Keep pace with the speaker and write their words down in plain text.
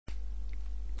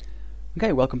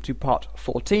Okay, welcome to part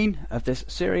 14 of this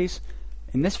series.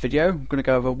 In this video, I'm going to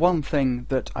go over one thing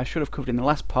that I should have covered in the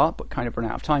last part, but kind of run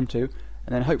out of time to,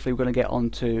 and then hopefully we're going to get on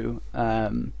to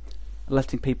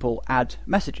letting people add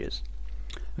messages.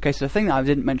 Okay, so the thing that I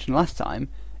didn't mention last time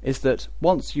is that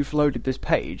once you've loaded this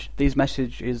page, these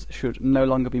messages should no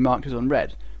longer be marked as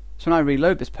unread. So when I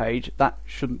reload this page, that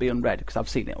shouldn't be unread because I've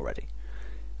seen it already.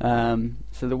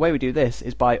 So the way we do this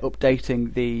is by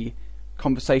updating the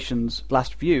conversations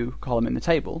last view column in the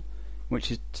table,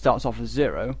 which starts off as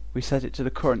 0. We set it to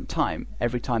the current time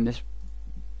every time this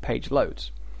page loads.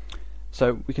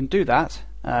 So we can do that.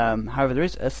 However, there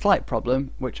is a slight problem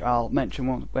which I'll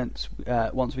mention once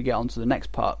we get on to the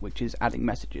next part, which is adding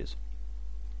messages.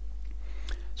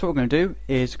 So what we're going to do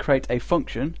is create a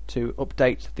function to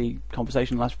update the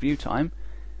conversation last view time.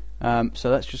 So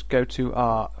let's just go to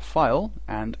our file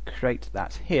and create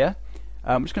that here.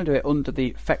 I'm just going to do it under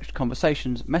the fetched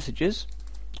conversations messages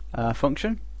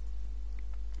function,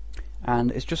 and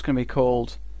it's just going to be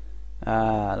called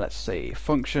let's see, the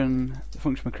function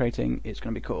we're creating is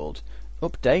going to be called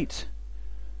update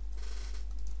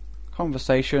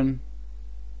conversation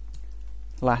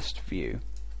last view,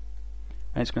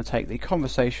 and it's going to take the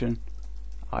conversation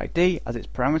ID as its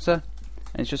parameter,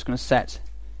 and it's just going to set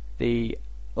the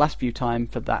last view time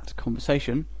for that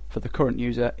conversation for the current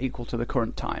user equal to the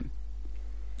current time.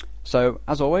 So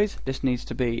as always, this needs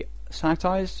to be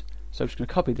sanitized, so I'm just going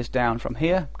to copy this down from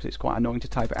here because it's quite annoying to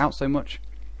type it out so much,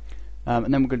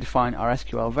 and then we're going to define our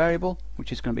SQL variable,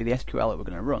 which is going to be the SQL that we're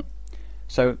going to run.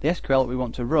 So the SQL that we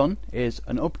want to run is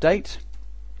an update,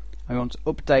 and we want to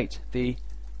update the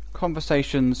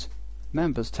conversations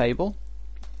members table,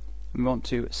 and we want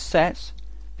to set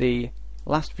the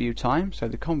last view time, so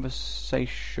the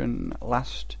conversation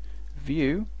last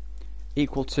view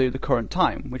equal to the current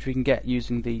time, which we can get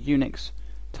using the Unix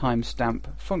timestamp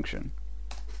function,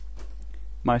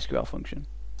 MySQL function.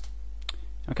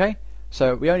 Okay,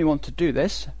 so we only want to do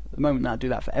this, at the moment I do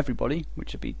that for everybody,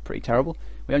 which would be pretty terrible.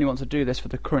 We only want to do this for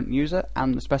the current user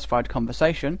and the specified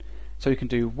conversation, so we can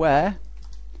do where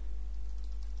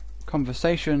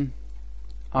conversation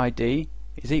ID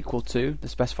is equal to the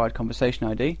specified conversation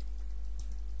ID,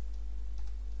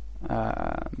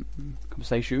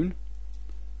 conversation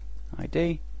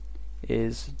ID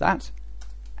is that,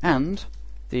 and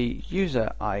the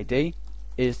user ID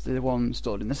is the one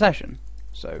stored in the session.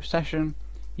 So session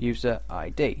user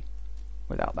ID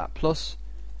without that plus,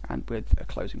 and with a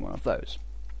closing one of those,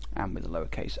 and with a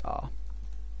lowercase r.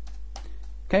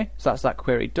 Okay, so that's that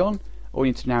query done. All we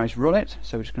need to now is run it.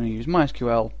 So we're just going to use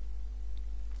MySQL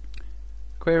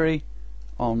query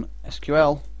on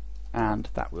SQL, and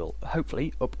that will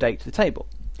hopefully update the table.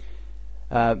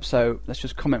 So let's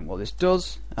just comment what this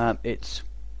does. It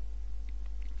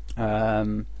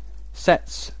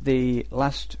sets the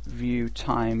last view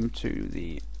time to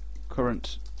the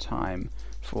current time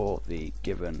for the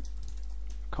given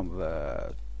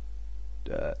conversation.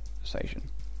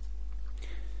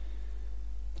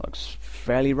 Looks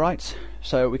fairly right.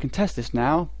 So we can test this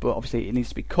now, but obviously it needs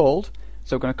to be called.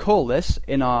 So we're going to call this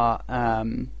in our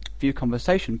view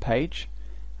conversation page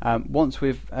once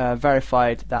we've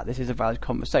verified that this is a valid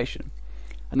conversation.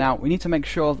 And now we need to make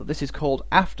sure that this is called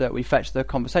after we fetch the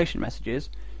conversation messages,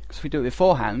 because if we do it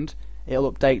beforehand,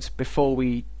 it'll update before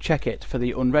we check it for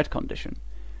the unread condition.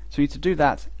 So we need to do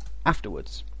that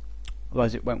afterwards,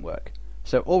 otherwise it won't work.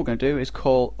 So all we're going to do is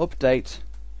call update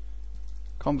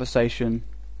conversation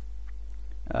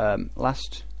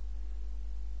last,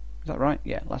 is that right?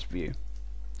 Yeah, last view.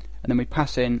 And then we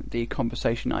pass in the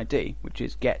conversation ID, which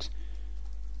is get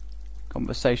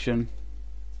conversation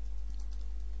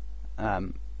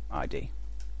ID.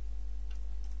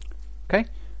 Okay,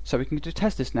 so we can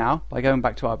test this now by going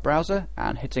back to our browser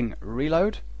and hitting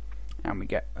reload, and we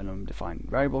get an undefined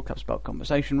variable. I've spelled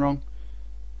conversation wrong.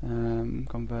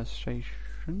 Conversation,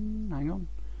 hang on,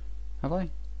 have I?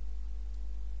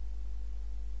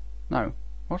 No,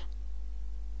 what?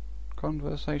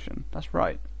 Conversation, that's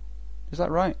right. Is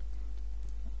that right?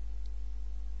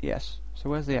 Yes, so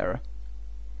where's the error?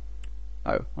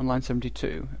 Oh, on line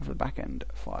 72 of the backend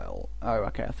file. Oh,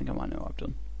 okay, I think I might know what I've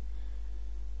done.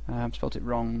 I've spelled it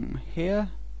wrong here.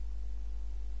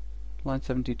 Line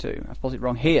 72. I've spelled it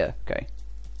wrong here. Okay.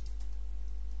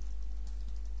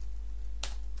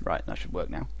 Right, that should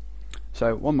work now.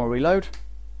 So one more reload,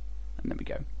 and there we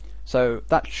go. So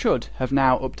that should have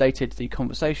now updated the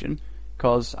conversation,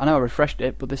 because I know I refreshed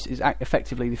it, but this is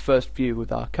effectively the first view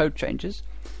with our code changes.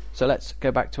 So let's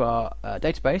go back to our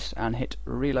database and hit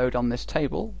reload on this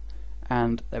table,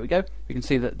 and there we go. We can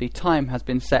see that the time has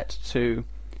been set to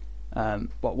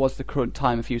what was the current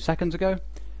time a few seconds ago.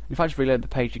 And if I just reload the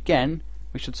page again,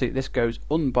 we should see that this goes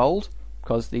unbold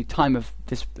because the time of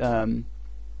this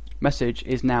message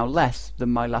is now less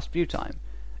than my last view time.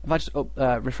 If I just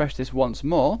refresh this once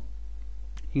more,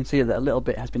 you can see that a little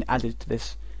bit has been added to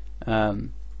this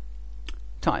time.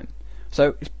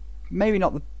 So it's maybe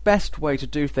not the best way to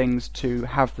do things to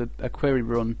have a query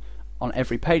run on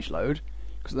every page load,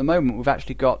 because at the moment we've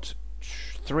actually got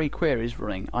 3 queries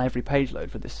running on every page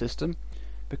load for this system,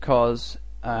 because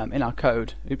in our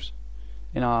code,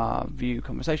 in our view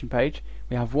conversation page,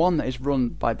 we have one that is run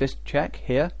by this check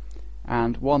here,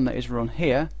 and one that is run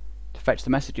here to fetch the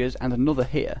messages, and another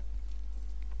here.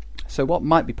 So what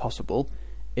might be possible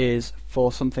is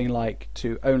for something like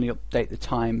to only update the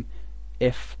time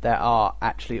if there are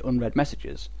actually unread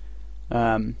messages,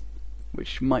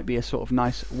 which might be a sort of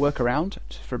nice workaround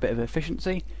for a bit of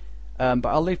efficiency, but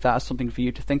I'll leave that as something for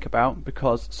you to think about,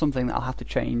 because something that I'll have to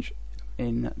change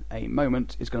in a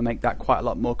moment is going to make that quite a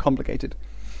lot more complicated.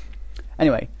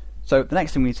 Anyway, so the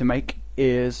next thing we need to make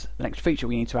is, the next feature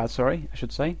we need to add,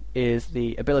 is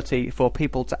the ability for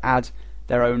people to add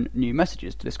their own new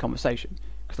messages to this conversation.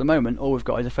 Because at the moment all we've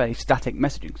got is a fairly static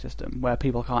messaging system where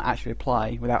people can't actually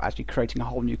reply without actually creating a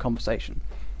whole new conversation.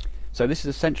 So this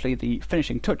is essentially the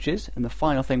finishing touches and the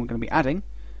final thing we're going to be adding.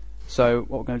 So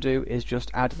what we're going to do is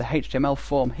just add the HTML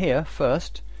form here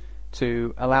first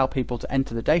to allow people to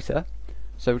enter the data.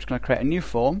 So we're just going to create a new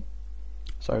form.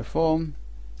 So form,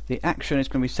 the action is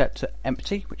going to be set to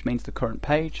empty, which means the current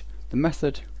page. The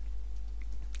method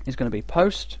is going to be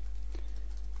post,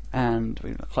 and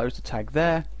we're going to close the tag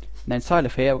there. And then inside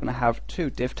of here we're going to have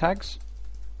 2 div tags.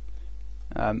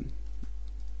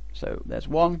 So there's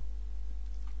one,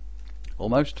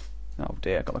 almost. Oh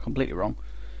dear, I got that completely wrong.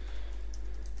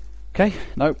 Okay,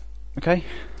 nope, okay.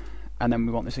 And then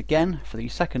we want this again for the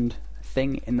second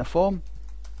thing in the form.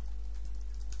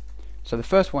 So the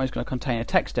first one is going to contain a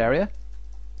text area,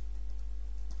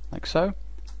 like so,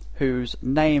 whose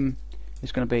name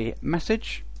is going to be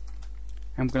message,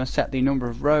 and we're going to set the number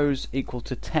of rows equal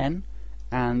to 10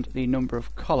 and the number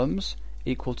of columns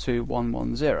equal to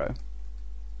 110.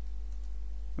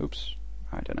 Oops,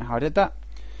 I don't know how I did that.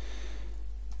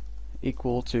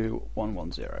 Equal to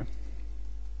 110.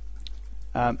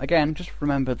 Again, just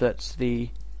remember that the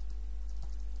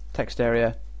text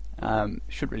area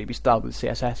should really be styled with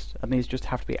CSS, and these just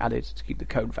have to be added to keep the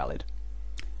code valid.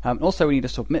 Also we need a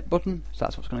submit button, so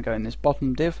that's what's going to go in this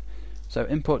bottom div. So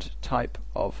input type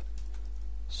of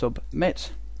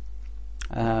submit,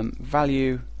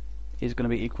 value is going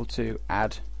to be equal to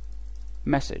add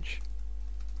message.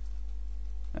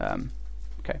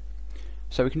 Okay,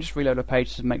 so we can just reload our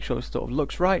page to make sure it sort of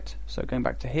looks right. So going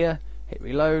back to here, hit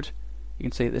reload, you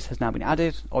can see that this has now been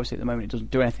added. Obviously at the moment it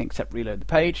doesn't do anything except reload the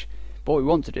page, but what we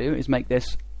want to do is make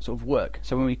this sort of work.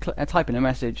 So when we type in a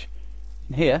message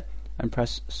in here and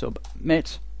press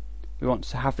submit, we want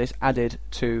to have this added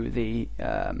to the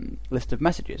list of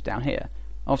messages down here.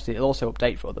 Obviously it'll also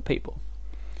update for other people.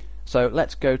 So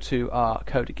let's go to our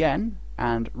code again,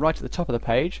 and right at the top of the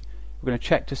page we're going to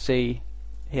check to see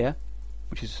here,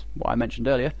 which is what I mentioned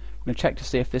earlier, we're going to check to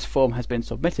see if this form has been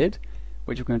submitted,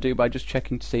 which we're going to do by just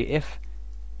checking to see if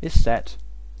is set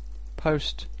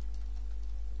post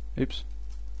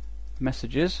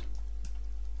messages,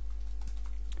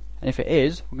 and if it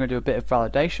is, we're going to do a bit of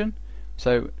validation.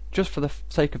 So just for the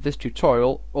sake of this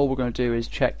tutorial, all we're going to do is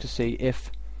check to see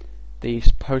if the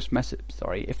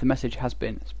if the message has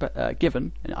been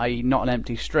given, i.e. not an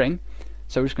empty string.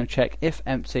 So we're just going to check if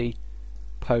empty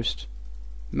post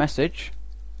message,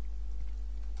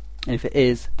 and if it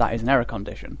is, that is an error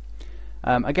condition.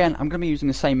 Again, I'm going to be using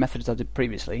the same method as I did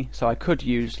previously, so I could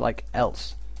use like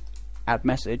else add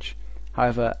message.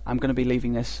 However, I'm going to be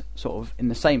leaving this sort of in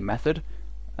the same method,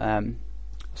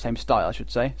 same style I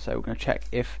should say. So we're going to check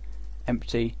if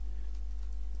empty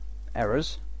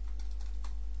errors,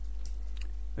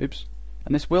 and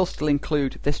this will still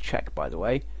include this check, by the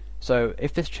way. So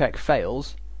if this check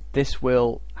fails, this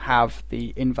will have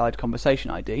the invalid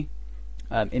conversation ID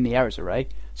in the errors array.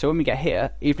 So when we get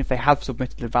here, even if they have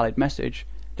submitted a valid message,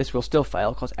 this will still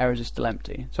fail because errors is still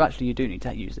empty. So actually you do need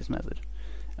to use this method.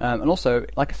 And also,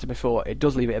 like I said before, it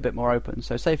does leave it a bit more open.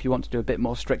 So say if you want to do a bit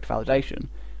more strict validation,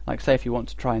 like say if you want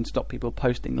to try and stop people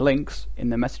posting links in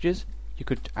their messages, you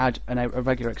could add a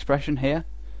regular expression here.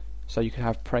 So you could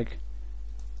have preg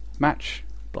match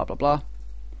blah blah blah.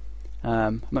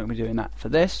 I'm not going to be doing that for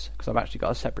this because I've actually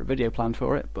got a separate video planned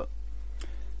for it, but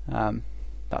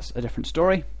that's a different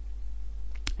story.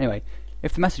 Anyway,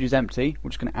 if the message is empty,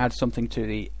 we're just going to add something to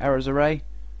the errors array,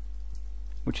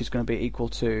 which is going to be equal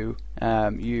to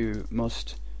you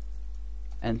must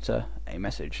enter a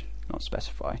message, not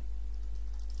specify,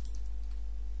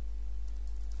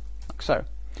 like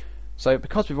So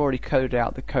because we've already coded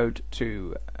out the code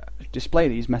to display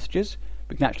these messages,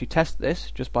 we can actually test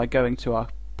this just by going to our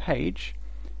page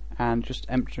and just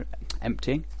entering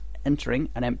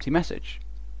an empty message,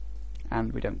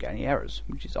 and we don't get any errors,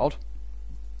 which is odd.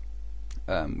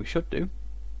 We should do.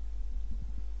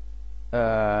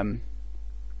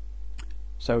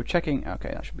 So checking,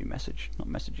 okay, that should be message, not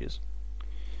messages.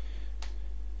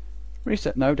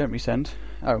 Reset, no, don't resend.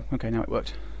 Oh, okay, now it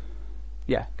worked.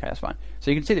 Yeah, okay, that's fine.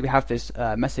 So you can see that we have this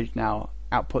message now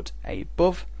output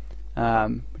above,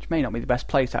 which may not be the best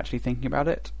place actually thinking about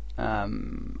it.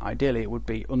 Ideally it would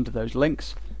be under those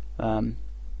links,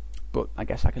 but I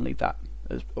guess I can leave that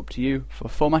as up to you for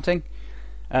formatting.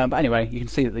 But anyway, you can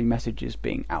see that the message is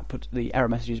being output, the error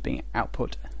message is being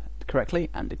output correctly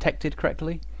and detected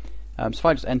correctly. So if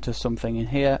I just enter something in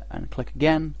here and click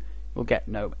again, we'll get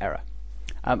no error.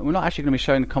 We're not actually going to be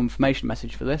showing the confirmation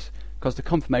message for this, because the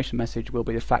confirmation message will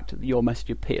be the fact that your message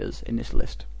appears in this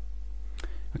list.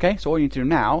 Okay, so all you need to do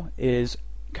now is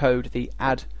code the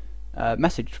add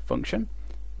message function,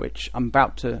 which I'm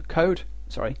about to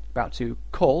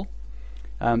call.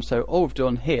 So all we've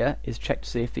done here is check to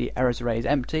see if the errors array is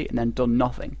empty and then done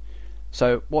nothing.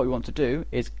 So what we want to do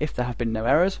is, if there have been no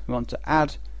errors, we want to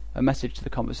add a message to the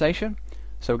conversation.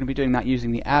 So we're going to be doing that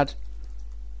using the add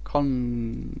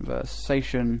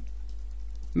conversation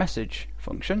message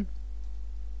function,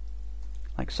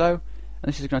 like so. And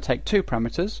this is going to take two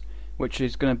parameters, which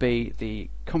is going to be the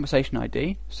conversation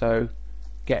ID, so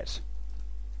get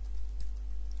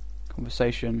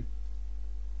conversation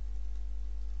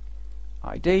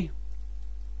ID,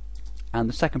 and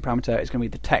the second parameter is going to be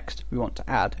the text we want to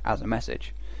add as a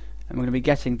message, and we're going to be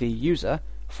getting the user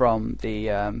from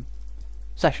the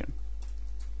session.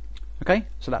 Okay,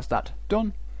 so that's that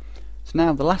done. So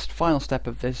now the last final step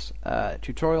of this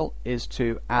tutorial is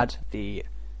to add the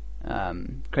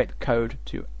create the code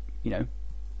to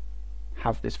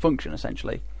have this function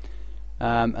essentially.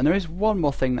 And there is one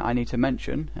more thing that I need to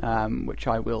mention, which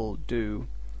I will do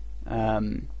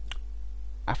after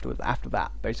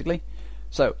that basically.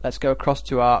 So let's go across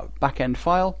to our backend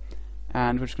file,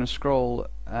 and we're just going to scroll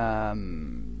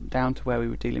down to where we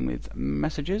were dealing with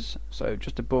messages, so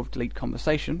just above delete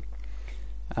conversation.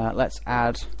 Let's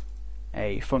add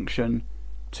a function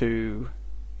to,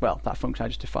 well, that function I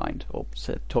just defined or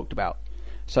talked about.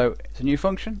 So it's a new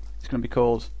function. It's going to be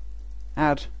called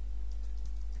add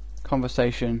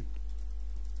conversation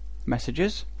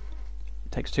messages.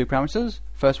 It takes two parameters,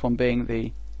 first one being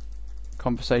the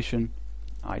conversation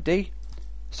ID,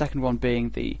 second one being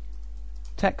the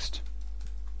text.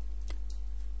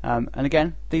 And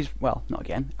again,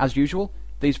 as usual,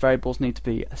 these variables need to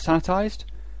be sanitized.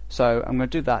 So I'm going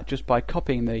to do that just by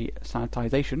copying the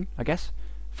sanitization, I guess,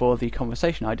 for the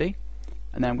conversation ID,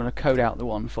 and then I'm going to code out the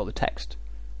one for the text.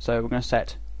 So we're going to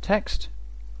set text,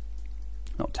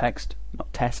 not test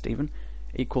even,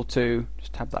 equal to,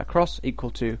 just tab that across,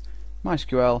 equal to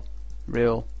MySQL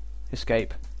real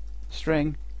escape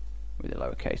string with a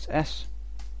lowercase s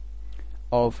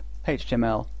of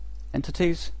HTML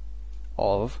entities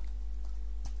of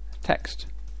text.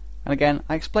 And again,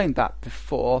 I explained that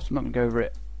before, so I'm not going to go over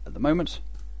it at the moment.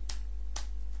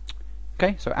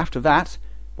 Okay, so after that,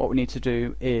 what we need to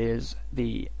do is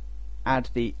add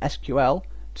the SQL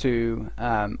to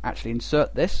actually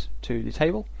insert this to the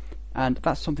table, and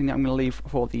that's something that I'm going to leave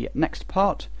for the next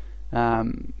part.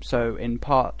 So in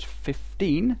part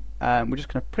 15, we're just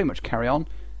going to pretty much carry on,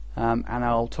 and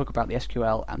I'll talk about the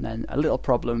SQL and then a little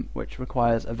problem which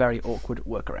requires a very awkward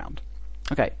workaround.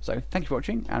 Okay, so thank you for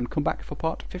watching, and come back for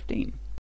part 15.